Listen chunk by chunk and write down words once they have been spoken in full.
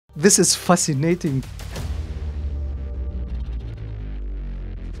This is fascinating.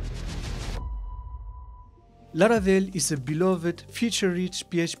 Laravel is a beloved, feature-rich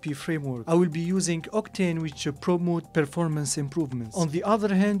PHP framework. I will be using Octane, which promote performance improvements. On the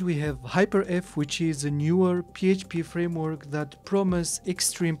other hand, we have Hyperf, which is a newer PHP framework that promises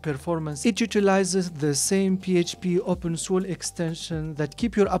extreme performance. It utilizes the same PHP open source extension that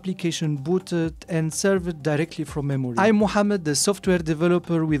keep your application booted and served directly from memory. I'm Mohammed, the software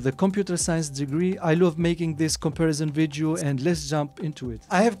developer with a computer science degree. I love making this comparison video, and let's jump into it.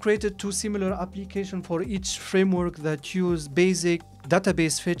 I have created two similar applications for each framework that use basic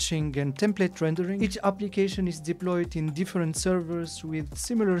database fetching and template rendering. Each application is deployed in different servers with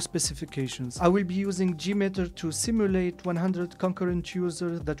similar specifications. I will be using JMeter to simulate 100 concurrent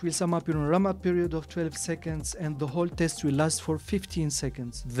users that will sum up in a run-up period of 12 seconds, and the whole test will last for 15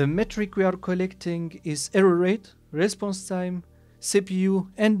 seconds. The metric we are collecting is error rate, response time, CPU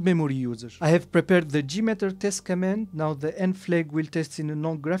and memory usage. I have prepared the JMeter test command. Now the N flag will test in a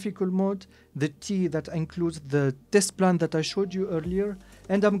non-graphical mode, the T that includes the test plan that I showed you earlier,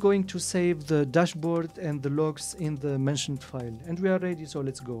 and I'm going to save the dashboard and the logs in the mentioned file. And we are ready, so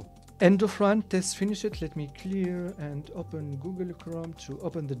let's go. End of run, test finish it. Let me clear and open Google Chrome to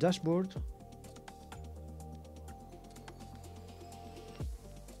open the dashboard.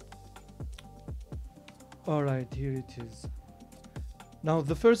 Alright, here it is. Now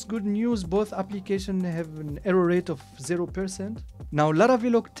the first good news, both applications have an error rate of 0%. Now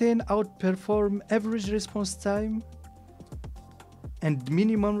Laravel Octane outperform average response time and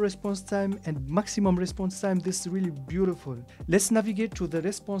minimum response time and maximum response time. This is really beautiful. Let's navigate to the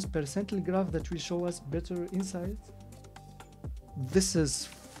response percentile graph that will show us better insights. This is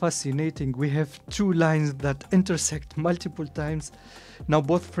fascinating. We have two lines that intersect multiple times. Now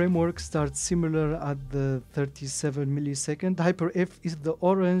both frameworks start similar at the 37 millisecond. Hyperf is the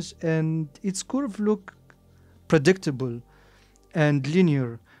orange, and its curve look predictable and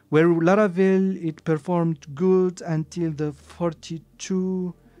linear, where Laravel it performed good until the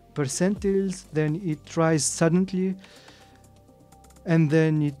 42 percentiles, then it rises suddenly, and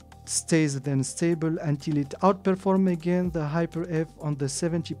then it stays then stable until it outperforms again the Hyperf on the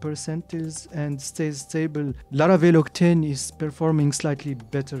 70 percentiles and stays stable. Laravel Octane is performing slightly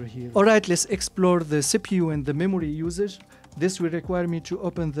better here. Alright, let's explore the CPU and the memory usage. This will require me to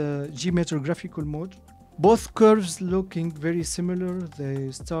open the JMeter graphical mode. Both curves looking very similar.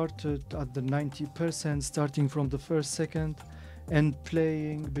 They started at the 90% starting from the first second and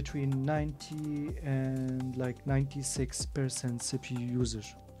playing between 90 and like 96% CPU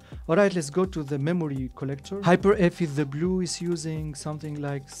usage. Alright, let's go to the memory collector. Hyperf is the blue, is using something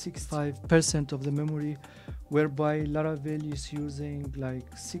like 65% of the memory, whereby Laravel is using like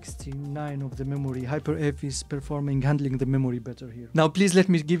 69 of the memory. Hyperf is handling the memory better here. Now please let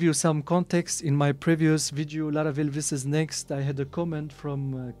me give you some context. In my previous video, Laravel versus Next, I had a comment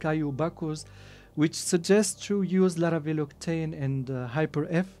from Caio Bacos, which suggests to use Laravel Octane and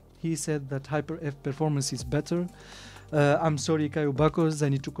Hyperf. He said that Hyperf performance is better. I'm sorry, Caio Bacos, I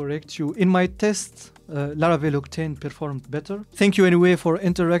need to correct you. In my test, Laravel Octane performed better. Thank you anyway for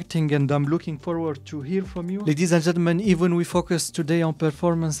interacting, and I'm looking forward to hear from you. Ladies and gentlemen, even we focus today on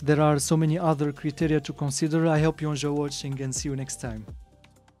performance, there are so many other criteria to consider. I hope you enjoy watching, and see you next time.